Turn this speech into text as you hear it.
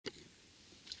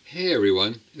Hey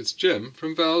everyone, it's Jim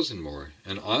from Valves & More,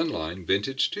 an online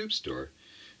vintage tube store.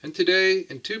 And today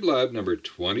in Tube Lab number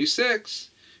 26,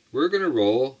 we're going to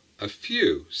roll a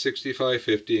few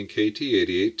 6550 and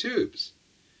KT88 tubes.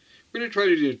 We're going to try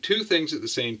to do two things at the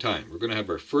same time. We're going to have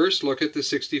our first look at the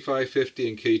 6550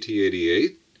 and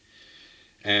KT88,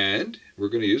 and we're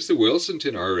going to use the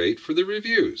Willsenton R8 for the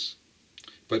reviews.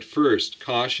 But first,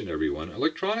 caution everyone,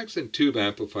 electronics and tube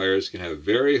amplifiers can have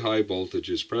very high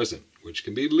voltages present, which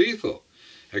can be lethal.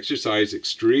 Exercise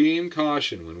extreme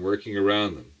caution when working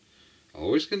around them.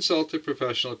 Always consult a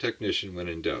professional technician when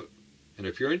in doubt. And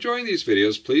if you're enjoying these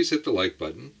videos, please hit the like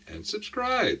button and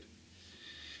subscribe.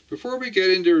 Before we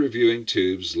get into reviewing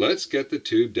tubes, let's get the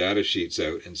tube data sheets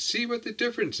out and see what the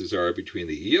differences are between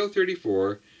the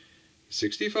EL34,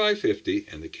 6550,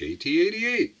 and the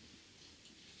KT88.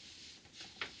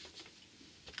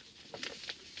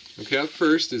 Okay, up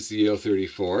first is the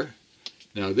EL34.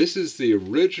 Now this is the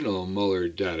original Muller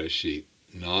data sheet,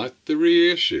 not the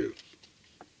reissue.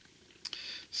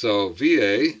 So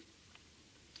VA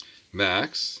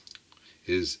max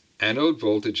is anode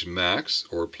voltage max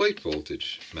or plate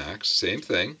voltage max, same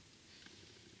thing.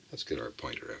 Let's get our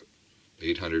pointer out.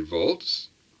 800 volts.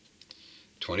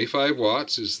 25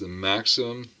 watts is the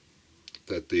maximum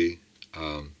that the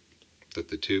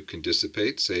tube can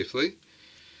dissipate safely.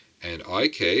 And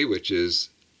IK, which is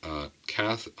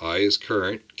I is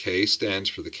current, K stands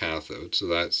for the cathode, so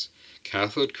that's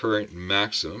cathode current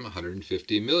maximum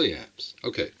 150 milliamps.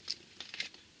 Okay,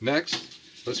 next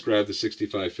let's grab the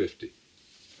 6550.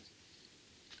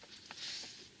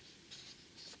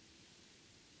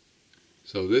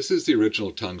 So this is the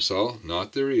original Tungsol,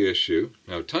 not the reissue.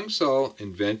 Now Tungsol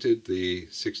invented the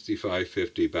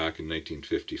 6550 back in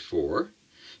 1954.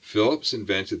 Philips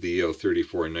invented the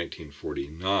EL34 in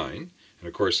 1949, and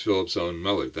of course Philips owned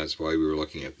Muller. That's why we were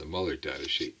looking at the Muller data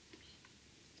sheet.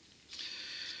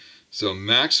 So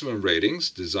maximum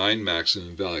ratings, design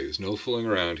maximum values, no fooling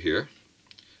around here.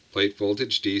 Plate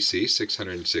voltage DC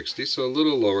 660, so a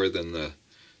little lower than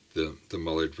the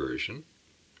Muller version,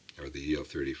 or the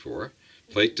EL34.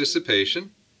 Plate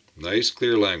dissipation, nice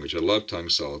clear language. I love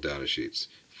Tungsol data sheets.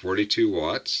 42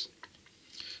 watts.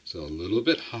 So a little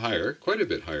bit higher, quite a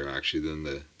bit higher actually than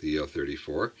the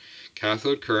EL34.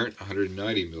 Cathode current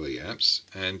 190 milliamps,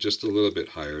 and just a little bit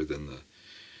higher than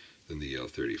the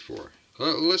EL34.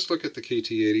 Let's look at the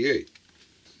KT88.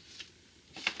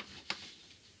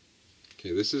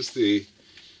 Okay, this is the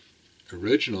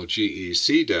original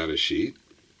GEC data sheet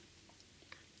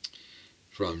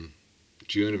from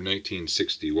June of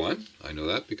 1961. I know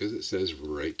that because it says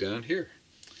right down here.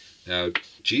 Now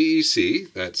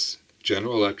GEC, that's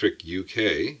General Electric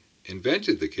UK,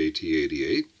 invented the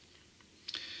KT88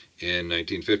 in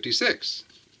 1956.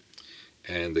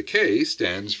 And the K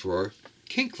stands for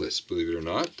kinkless, believe it or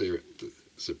not. There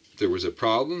was a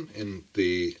problem in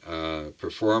the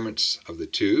performance of the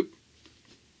tube,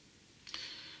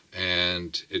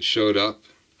 and it showed up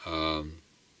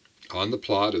on the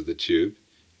plot of the tube,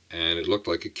 and it looked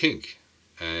like a kink.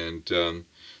 And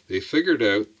they figured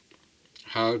out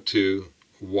how to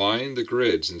wind the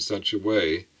grids in such a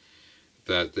way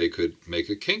that they could make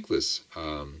a kinkless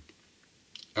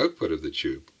output of the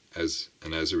tube.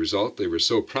 And as a result, they were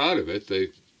so proud of it, they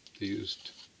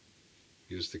used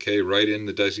the K right in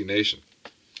the designation,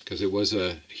 because it was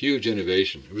a huge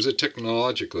innovation. It was a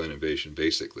technological innovation,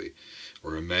 basically,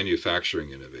 or a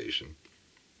manufacturing innovation.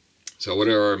 So what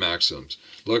are our maximums?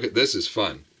 Look at this, is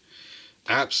fun.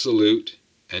 Absolute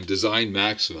and design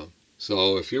maximum.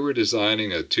 So if you were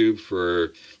designing a tube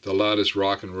for the loudest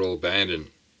rock and roll band in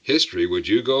history, would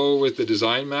you go with the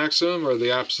design maximum or the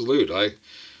absolute?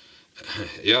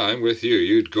 Yeah, I'm with you.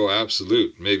 You'd go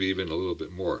absolute, maybe even a little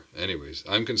bit more. Anyways,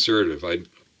 I'm conservative.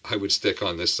 I would stick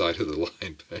on this side of the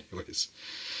line. But anyways,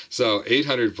 so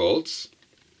 800 volts.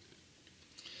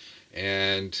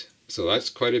 And so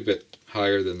that's quite a bit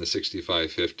higher than the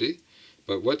 6550.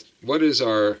 But what is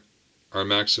our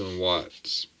maximum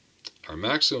watts? Our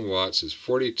maximum watts is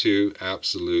 42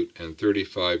 absolute and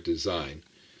 35 design,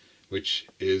 which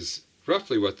is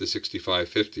roughly what the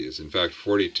 6550 is. In fact,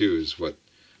 42 is what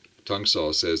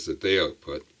Tungsol says that they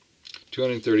output.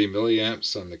 230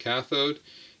 milliamps on the cathode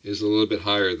is a little bit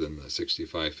higher than the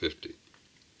 6550.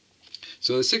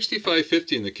 So the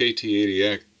 6550 and the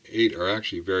KT88 are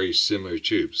actually very similar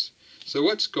tubes. So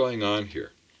what's going on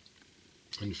here?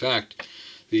 In fact,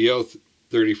 the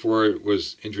EL34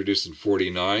 was introduced in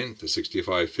 49, the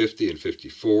 6550 in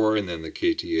 54, and then the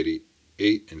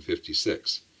KT88 in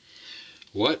 56.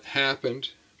 What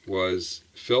happened was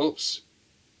Philips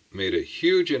made a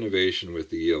huge innovation with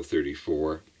the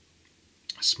EL34,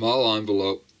 small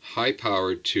envelope,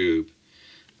 high-powered tube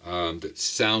that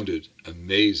sounded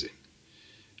amazing.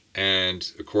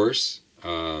 And of course,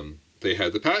 they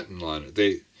had the patent on it.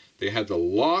 They had the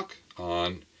lock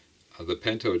on the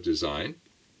Pentode design,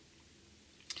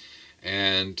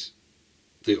 and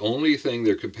the only thing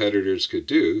their competitors could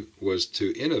do was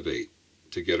to innovate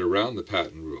to get around the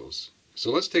patent rules.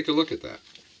 So let's take a look at that.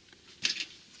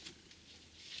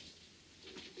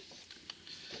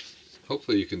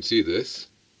 Hopefully you can see this.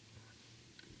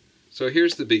 So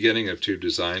here's the beginning of tube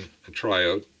design, a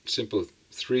tryout, simple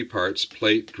 3 parts,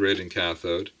 plate, grid, and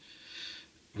cathode.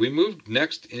 We moved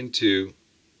next into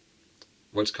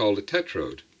what's called a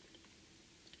tetrode.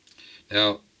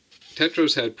 Now,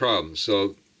 tetrodes had problems,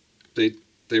 so they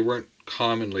weren't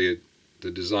commonly,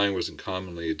 the design wasn't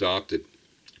commonly adopted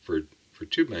for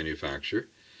tube manufacture,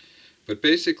 but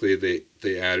basically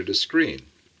they added a screen.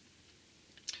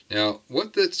 Now,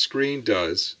 what that screen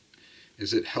does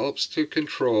is it helps to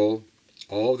control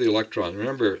all the electrons.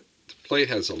 Remember, the plate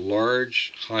has a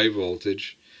large high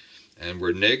voltage, and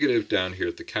we're negative down here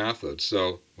at the cathode.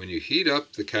 So when you heat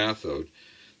up the cathode,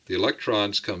 the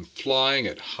electrons come flying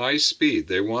at high speed.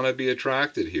 They want to be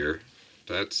attracted here.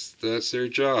 That's their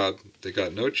job. They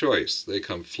got no choice. They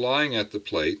come flying at the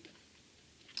plate,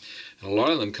 and a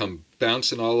lot of them come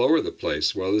bouncing all over the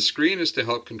place. Well, the screen is to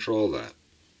help control that.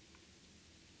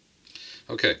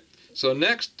 Okay, so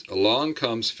next along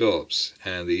comes Philips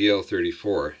and the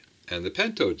EL34 and the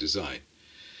Pentode design.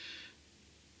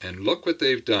 And look what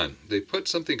they've done. They put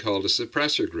something called a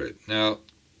suppressor grid. Now,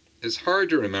 it's hard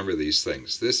to remember these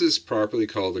things. This is properly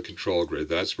called a control grid.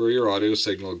 That's where your audio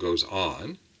signal goes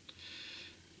on.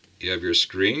 You have your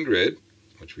screen grid,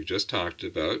 which we just talked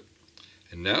about.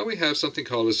 And now we have something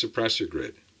called a suppressor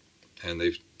grid. And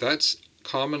that's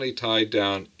commonly tied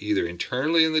down either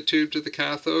internally in the tube to the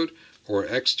cathode, or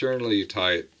externally you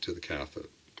tie it to the cathode.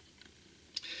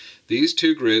 These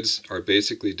two grids are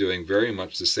basically doing very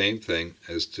much the same thing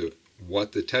as to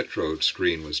what the tetrode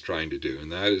screen was trying to do,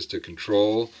 and that is to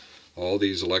control all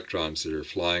these electrons that are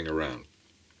flying around.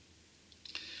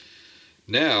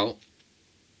 Now,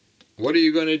 what are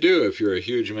you going to do if you're a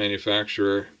huge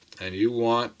manufacturer and you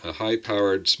want a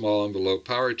high-powered small envelope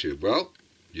power tube? Well,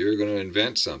 you're going to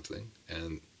invent something,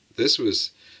 and this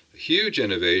was a huge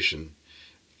innovation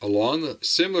along the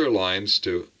similar lines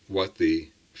to what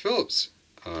the Philips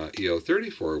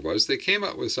EL34 was. They came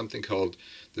up with something called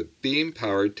the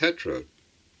beam-powered tetrode.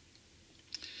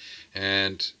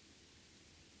 And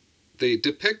they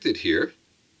depict it here,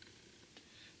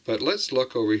 but let's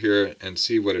look over here and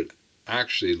see what it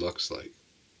actually looks like.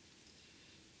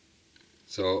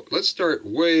 So let's start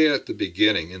way at the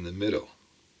beginning, in the middle.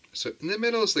 So in the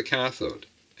middle is the cathode,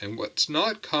 and what's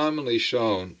not commonly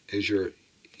shown is your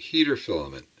heater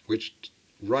filament, which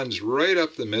runs right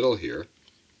up the middle here.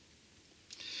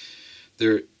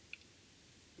 You're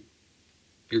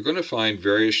going to find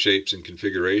various shapes and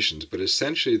configurations, but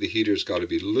essentially the heater's got to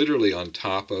be literally on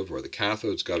top of, or the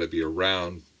cathode's got to be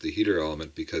around the heater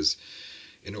element, because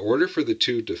in order for the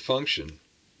tube to function,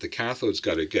 the cathode's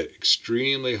got to get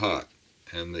extremely hot,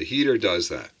 and the heater does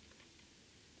that.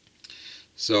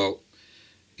 So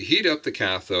you heat up the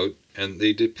cathode, and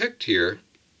they depict here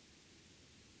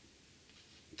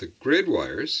the grid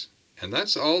wires, and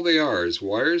that's all they are, is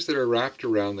wires that are wrapped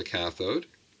around the cathode.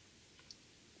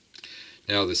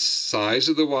 Now the size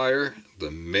of the wire,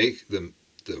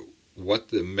 what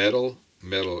the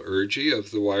metallurgy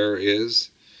of the wire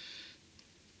is,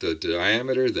 the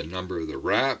diameter, the number of the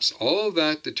wraps, all of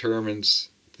that determines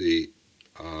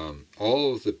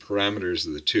all of the parameters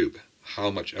of the tube. How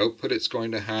much output it's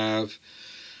going to have,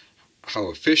 how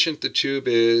efficient the tube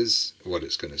is, what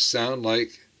it's going to sound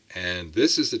like. And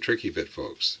this is the tricky bit,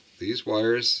 folks. These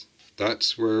wires,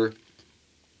 that's where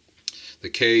the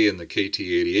K in the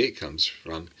KT88 comes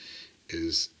from,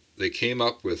 is they came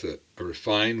up with a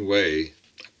refined way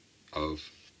of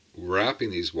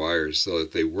wrapping these wires so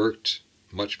that they worked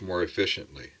much more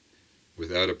efficiently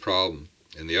without a problem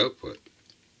in the output.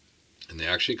 And they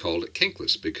actually called it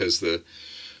kinkless, because the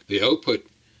output,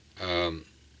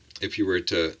 if you were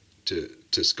to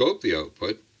scope the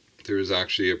output, there is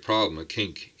actually a problem, a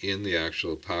kink in the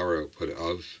actual power output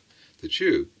of the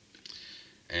tube.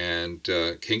 And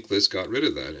kinkless got rid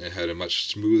of that. It had a much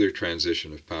smoother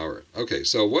transition of power. Okay,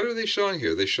 so what are they showing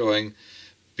here? They're showing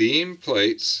beam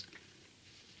plates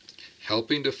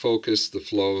helping to focus the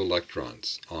flow of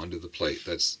electrons onto the plate.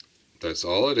 That's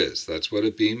all it is. That's what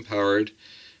a beam-powered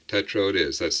tetrode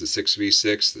is. That's the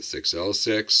 6V6, the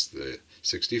 6L6, the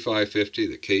 6550,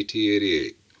 the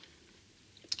KT88.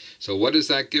 So what does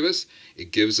that give us?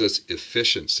 It gives us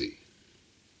efficiency.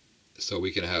 So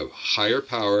we can have higher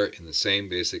power in the same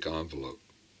basic envelope.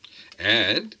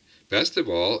 And Best of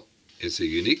all, it's a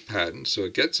unique patent, so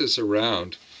it gets us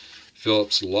around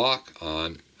Philips' lock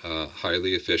on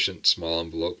highly efficient small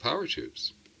envelope power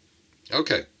tubes.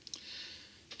 Okay,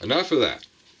 enough of that.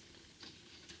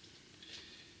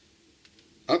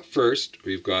 Up first,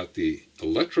 we've got the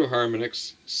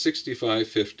Electro-Harmonix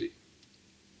 6550.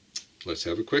 Let's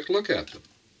have a quick look at them.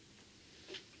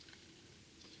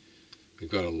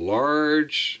 We've got a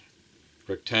large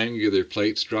rectangular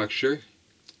plate structure,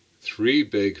 3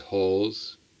 big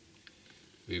holes.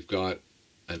 We've got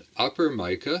an upper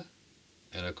mica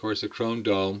and of course a chrome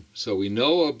dome. So we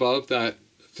know above that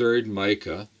third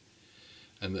mica,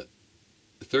 and the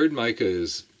third mica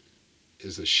is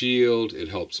a shield. It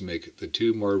helps make the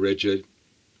tube more rigid,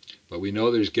 but we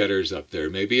know there's getters up there.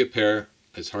 Maybe a pair.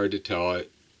 It's hard to tell.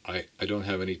 I don't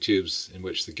have any tubes in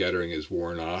which the gettering is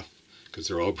worn off because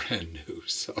they're all brand new.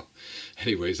 So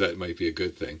anyways, that might be a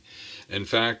good thing. In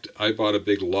fact, I bought a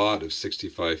big lot of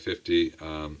 6550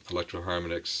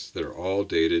 Electro-Harmonix that are all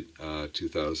dated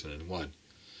 2001.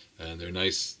 And they're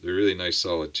nice. They're really nice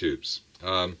solid tubes.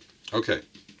 Okay,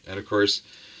 and of course,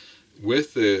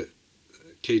 with the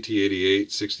KT88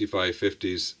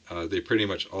 6550s, they pretty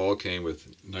much all came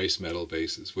with nice metal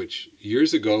bases, which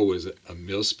years ago was a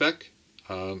mil-spec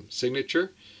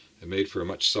signature. It made for a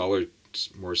much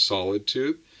more solid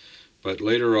tube. But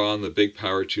later on, the big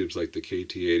power tubes like the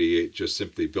KT88 just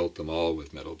simply built them all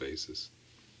with metal bases.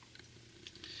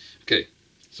 Okay,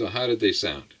 so how did they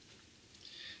sound?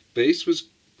 Bass was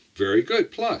very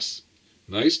good, plus.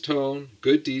 Nice tone,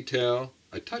 good detail,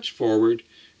 a touch forward,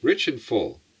 rich and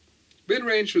full.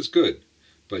 Mid-range was good,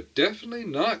 but definitely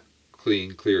not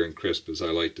clean, clear, and crisp, as I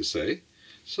like to say.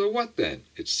 So what then?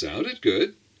 It sounded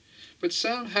good, but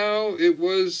somehow it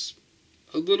was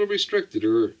a little restricted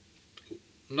or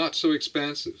not so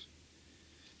expansive,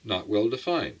 not well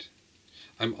defined.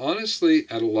 I'm honestly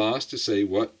at a loss to say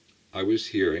what I was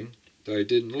hearing that I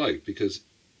didn't like, because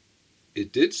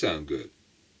it did sound good.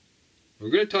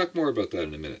 We're going to talk more about that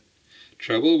in a minute.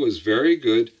 Treble was very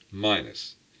good,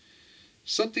 minus.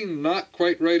 Something not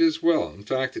quite right as well. In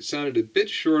fact, it sounded a bit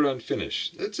short on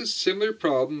finish. That's a similar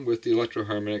problem with the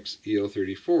Electro-Harmonix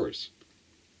EL34s.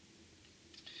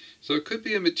 So it could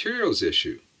be a materials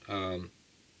issue,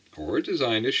 or a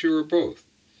design issue, or both.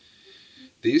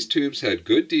 These tubes had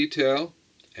good detail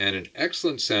and an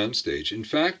excellent soundstage. In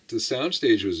fact, the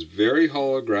soundstage was very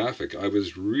holographic. I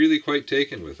was really quite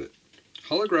taken with it.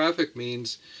 Holographic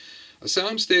means a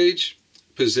soundstage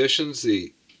positions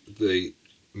the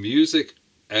music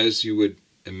as you would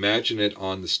imagine it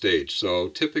on the stage. So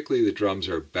typically the drums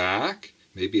are back,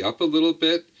 maybe up a little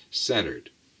bit, centered.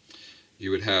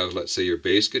 You would have, let's say, your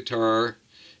bass guitar,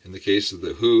 in the case of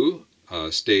the Who,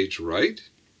 stage right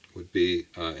would be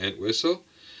Entwistle,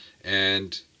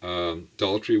 and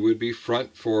Daltrey would be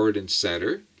front, forward, and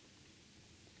center,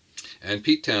 and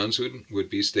Pete Townsend would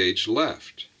be stage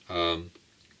left.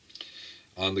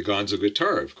 On the Gonzo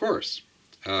guitar, of course.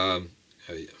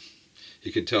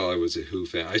 You can tell I was a Who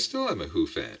fan. I still am a Who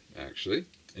fan, actually.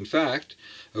 In fact,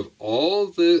 of all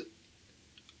the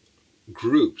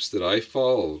groups that I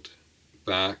followed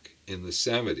back in the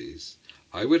 70s,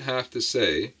 I would have to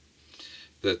say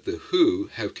that the Who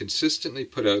have consistently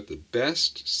put out the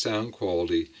best sound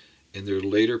quality in their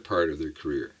later part of their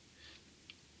career.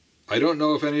 I don't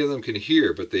know if any of them can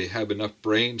hear, but they have enough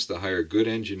brains to hire good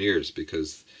engineers,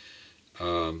 because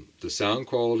the sound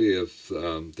quality of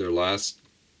their last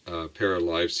pair of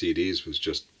live CDs was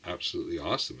just absolutely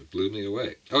awesome. It blew me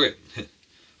away. Okay,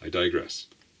 I digress.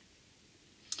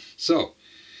 So,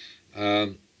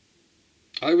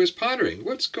 I was pondering,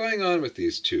 what's going on with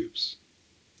these tubes?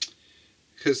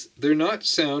 Because they're not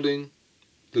sounding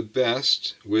the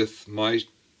best with my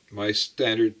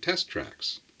standard test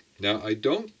tracks. Now, I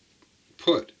don't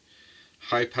put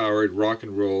high-powered rock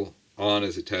and roll on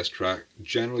as a test track,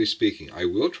 generally speaking. I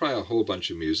will try a whole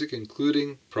bunch of music,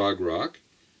 including prog rock,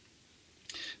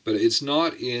 but it's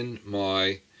not in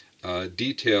my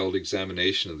detailed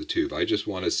examination of the tube. I just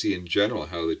want to see in general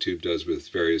how the tube does with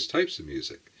various types of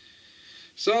music.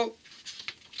 So,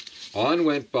 on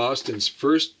went Boston's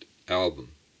first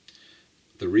album,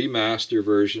 the remaster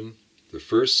version, the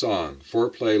first song,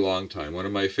 Foreplay Long Time, one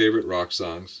of my favorite rock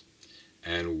songs,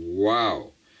 and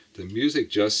wow, the music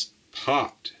just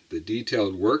popped. The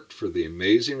detail worked for the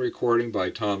amazing recording by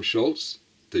Tom Schultz,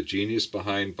 the genius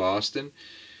behind Boston,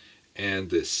 and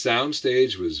the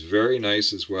soundstage was very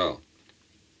nice as well.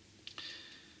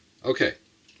 Okay,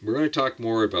 we're going to talk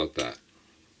more about that.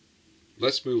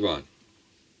 Let's move on.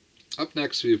 Up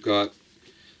next, we've got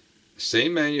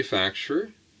same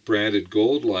manufacturer, branded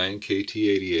gold line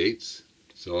KT88s.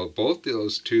 So both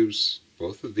those tubes,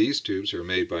 Both of these tubes are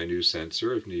made by New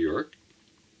Sensor of New York.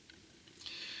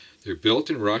 They're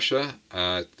built in Russia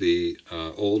at the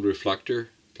old reflector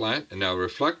plant. And now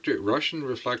Russian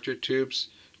reflector tubes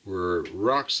were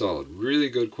rock solid,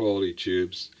 really good quality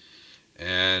tubes.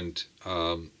 And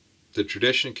the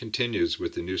tradition continues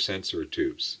with the New Sensor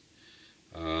tubes.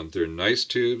 They're nice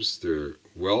tubes, they're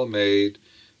well made,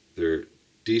 they're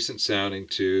decent sounding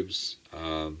tubes,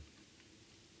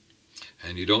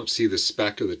 and you don't see the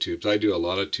spec of the tubes. I do a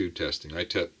lot of tube testing.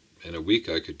 In a week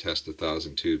I could test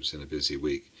 1,000 tubes in a busy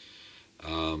week.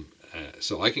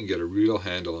 So I can get a real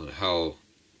handle on how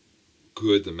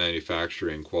good the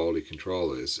manufacturing quality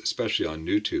control is, especially on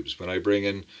new tubes. When I bring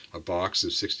in a box of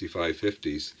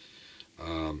 6550s,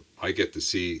 I get to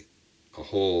see a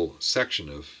whole section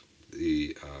of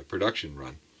the production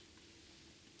run.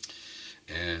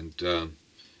 And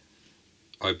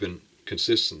I've been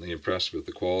consistently impressed with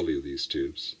the quality of these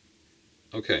tubes.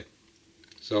 Okay,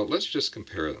 so let's just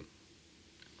compare them.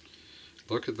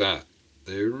 Look at that.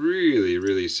 They're really,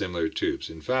 really similar tubes.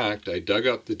 In fact, I dug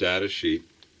up the data sheet,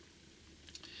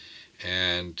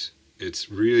 and it's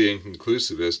really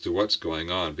inconclusive as to what's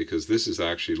going on, because this is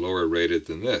actually lower rated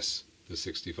than this, the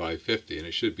 6550, and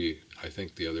it should be, I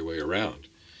think, the other way around.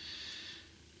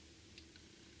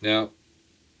 Now,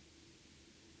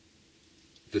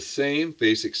 the same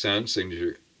basic sound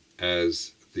signature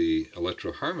as the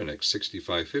Electro-Harmonix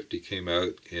 6550 came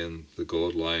out in the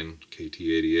gold line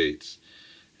KT88s.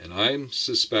 And I'm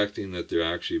suspecting that they're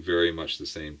actually very much the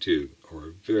same tube, or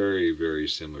a very, very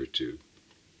similar tube.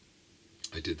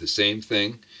 I did the same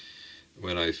thing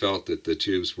when I felt that the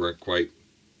tubes weren't quite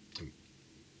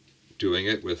doing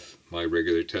it with my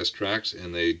regular test tracks,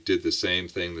 and they did the same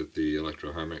thing that the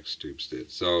Electro-Harmonix tubes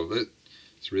did. So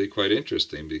it's really quite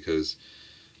interesting, because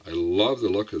I love the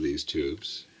look of these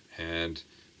tubes, and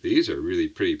these are really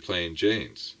pretty plain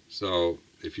Janes. So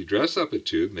if you dress up a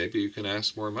tube, maybe you can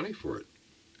ask more money for it.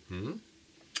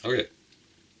 Okay.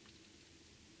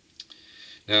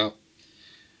 Now,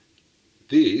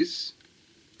 these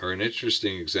are an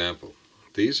interesting example.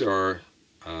 These are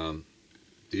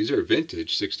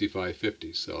vintage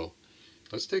 6550s. So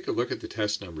let's take a look at the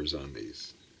test numbers on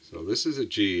these. So this is a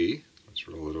GE. Let's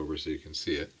roll it over so you can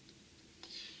see it.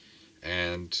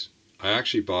 And I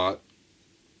actually bought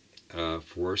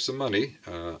for some money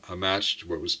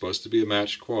what was supposed to be a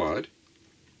matched quad.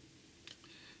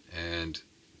 And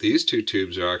these two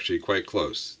tubes are actually quite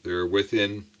close. They're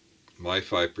within my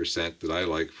 5% that I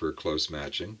like for close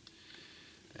matching.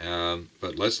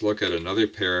 But let's look at another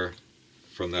pair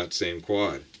from that same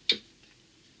quad.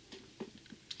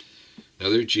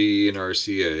 Another GE and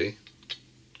RCA.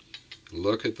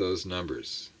 Look at those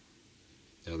numbers.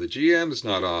 Now the GM is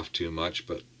not off too much,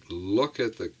 but look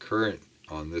at the current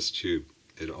on this tube.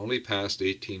 It only passed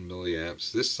 18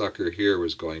 milliamps. This sucker here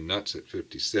was going nuts at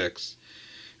 56.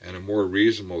 And a more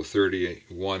reasonable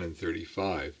 31 and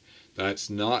 35. That's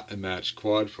not a matched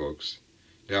quad, folks.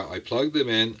 Now, I plugged them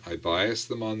in, I biased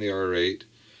them on the R8,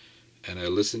 and I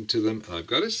listened to them, and I've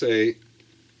got to say,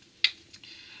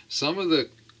 some of the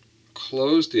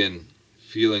closed-in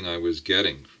feeling I was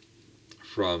getting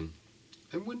from,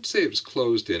 I wouldn't say it was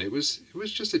closed in, it was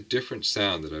just a different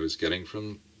sound that I was getting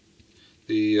from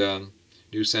the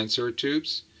New Sensor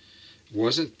tubes. It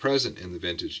wasn't present in the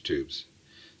vintage tubes.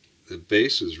 The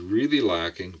bass was really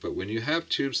lacking, but when you have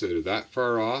tubes that are that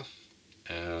far off,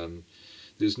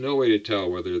 there's no way to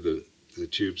tell whether the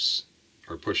tubes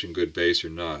are pushing good bass or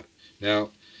not. Now,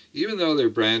 even though they're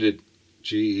branded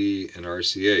GE and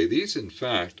RCA, these in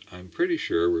fact, I'm pretty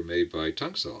sure were made by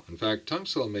Tungsol. In fact,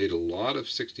 Tungsol made a lot of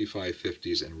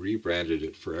 6550s and rebranded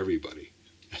it for everybody.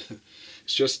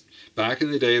 It's just, back in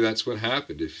the day, that's what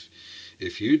happened.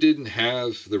 If you didn't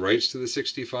have the rights to the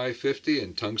 6550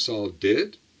 and Tungsol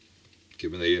did,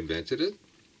 given they invented it,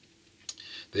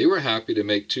 they were happy to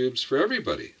make tubes for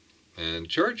everybody and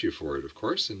charge you for it, of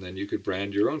course, and then you could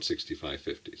brand your own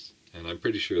 6550s. And I'm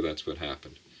pretty sure that's what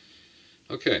happened.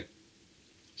 Okay,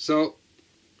 so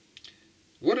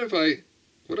what have I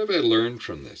learned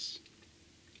from this?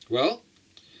 Well,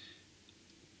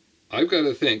 I've got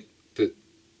to think that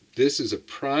this is a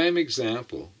prime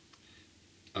example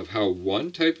of how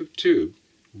one type of tube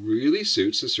really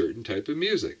suits a certain type of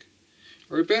music.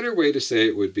 Or a better way to say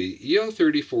it would be,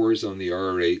 EL34s on the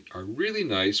R8 are really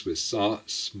nice with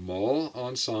small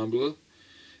ensemble,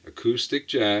 acoustic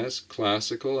jazz,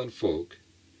 classical, and folk.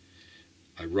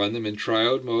 I run them in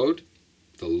triode mode.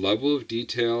 The level of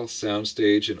detail,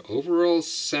 soundstage, and overall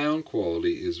sound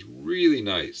quality is really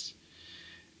nice.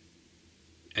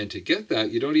 And to get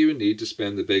that, you don't even need to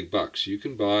spend the big bucks. You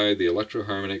can buy the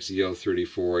Electro-Harmonix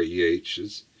EL34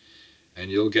 EHs, and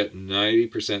you'll get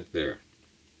 90% there.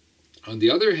 On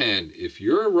the other hand, if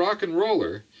you're a rock and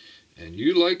roller and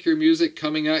you like your music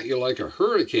coming at you like a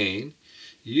hurricane,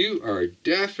 you are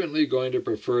definitely going to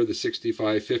prefer the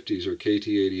 6550s or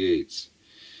KT88s.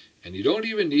 And you don't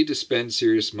even need to spend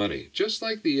serious money. Just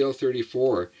like the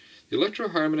EL34, the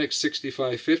Electro-Harmonix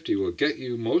 6550 will get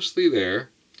you mostly there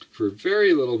for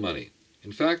very little money.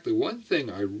 In fact, the one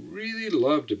thing I really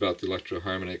loved about the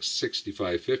Electro-Harmonix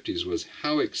 6550s was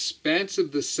how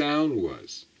expansive the sound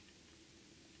was.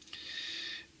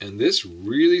 And this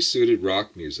really suited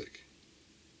rock music.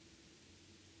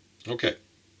 Okay,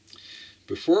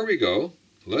 before we go,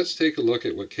 let's take a look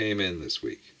at what came in this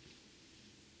week.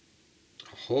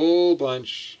 A whole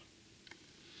bunch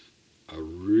of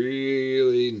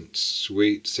really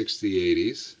sweet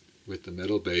 6080s with the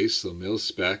metal base, so mil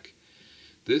spec.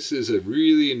 This is a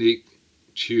really unique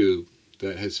tube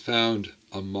that has found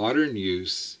a modern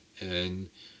use in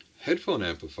headphone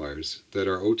amplifiers that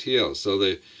are OTL. So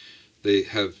they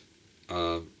have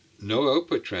no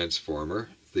output transformer.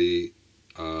 The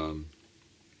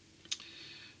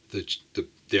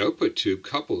output tube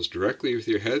couples directly with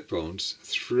your headphones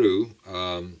through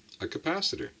a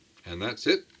capacitor, and that's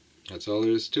it. That's all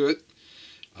there is to it.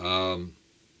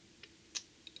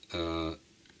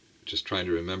 Just trying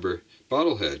to remember.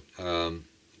 Bottlehead,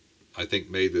 I think,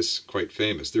 made this quite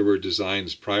famous. There were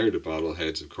designs prior to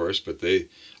Bottleheads, of course, but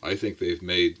I think they've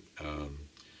made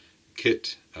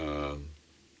kit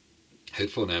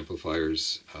headphone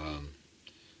amplifiers.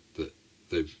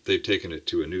 They've taken it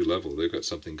to a new level. They've got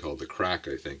something called the Crack,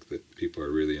 I think, that people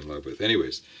are really in love with.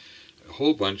 Anyways, a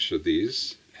whole bunch of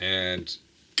these, and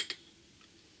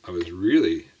I was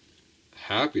really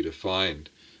happy to find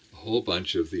a whole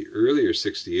bunch of the earlier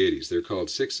 6080s. They're called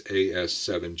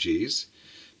 6AS7Gs.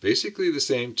 Basically the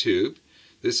same tube.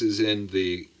 This is in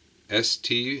the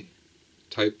ST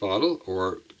type bottle,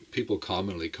 or people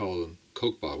commonly call them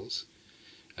Coke bottles.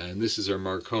 And this is our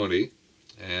Marconi.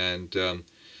 And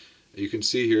you can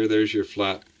see here, there's your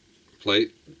flat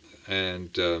plate.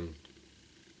 And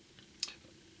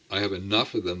I have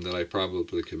enough of them that I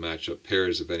probably can match up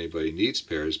pairs if anybody needs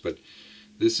pairs. But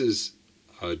this is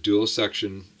a dual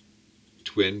section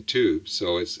twin tube,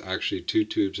 so it's actually two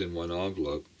tubes in one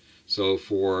envelope. So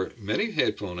for many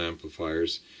headphone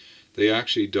amplifiers, they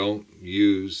actually don't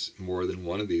use more than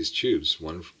one of these tubes,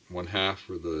 one half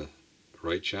for the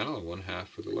right channel and one half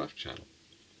for the left channel.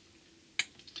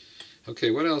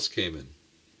 Okay, what else came in?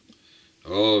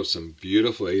 Oh, some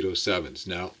beautiful 807s.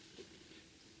 Now,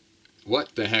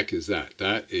 what the heck is that?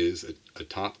 That is a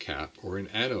top cap or an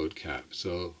anode cap.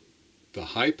 So the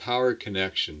high power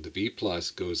connection, the B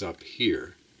plus, goes up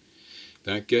here.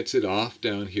 That gets it off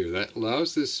down here. That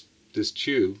allows this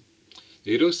tube.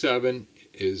 The 807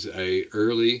 is a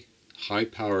early high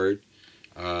powered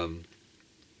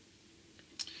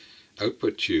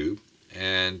output tube,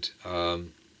 and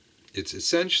it's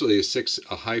essentially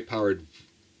a high powered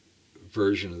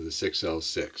version of the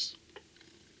 6L6,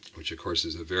 which of course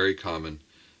is a very common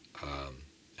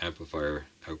amplifier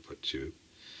output tube.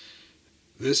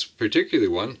 This particular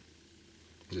one,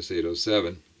 this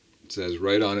 807, says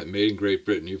right on it, made in Great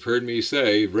Britain. You've heard me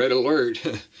say, red alert,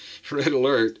 red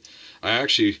alert. I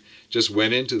actually just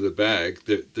went into the bag.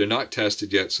 They're not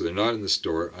tested yet, so they're not in the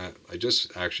store. I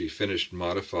just actually finished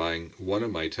modifying one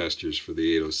of my testers for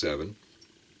the 807,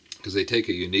 because they take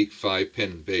a unique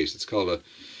 5-pin base. It's called a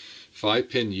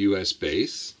 5-pin US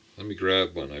base. Let me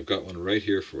grab one. I've got one right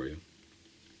here for you.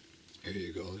 Here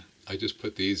you go. I just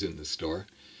put these in the store.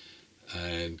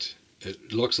 And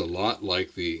it looks a lot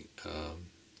like the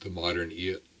modern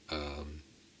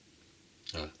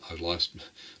I've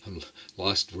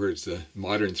lost words. The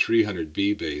modern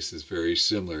 300B base is very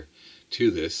similar to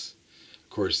this. Of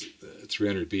course,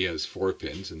 300B has 4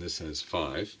 pins, and this has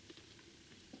 5.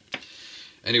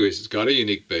 Anyways, it's got a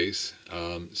unique base.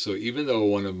 So even though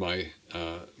one of my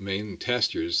main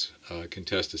testers can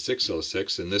test a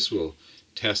 6L6, and this will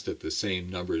test at the same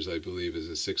numbers, I believe, as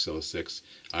a 6L6,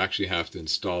 I actually have to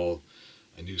install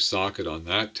a new socket on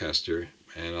that tester,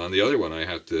 and on the other one I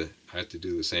had to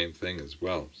do the same thing as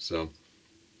well. So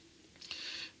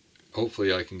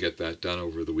hopefully I can get that done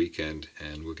over the weekend,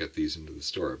 and we'll get these into the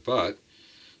store. But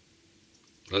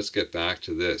let's get back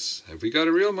to this. Have we got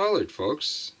a real Mullard,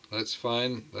 folks? Let's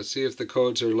see if the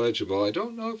codes are legible. I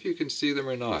don't know if you can see them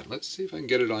or not. Let's see if I can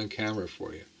get it on camera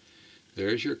for you.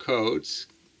 There's your codes.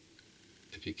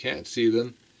 If you can't see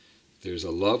them, there's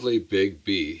a lovely big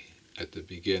B at the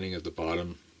beginning of the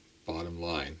bottom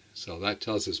line. So that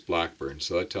tells us Blackburn.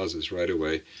 So that tells us right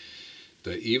away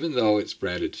that even though it's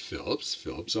branded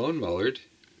Philips' own Mullard,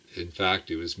 in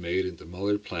fact it was made at the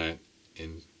Mullard plant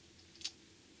in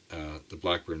the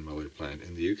Blackburn Mullard plant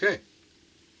in the UK.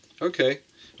 Okay,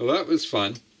 well that was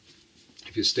fun.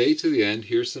 If you stay to the end,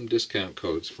 here's some discount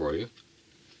codes for you.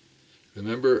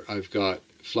 Remember, I've got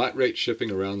flat rate shipping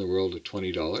around the world at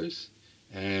 $20.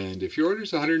 And if your order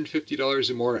is $150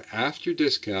 or more after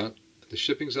discount, the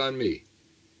shipping's on me.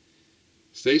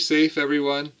 Stay safe,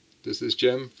 everyone. This is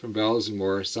Jim from Valves &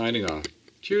 More signing off.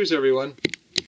 Cheers, everyone.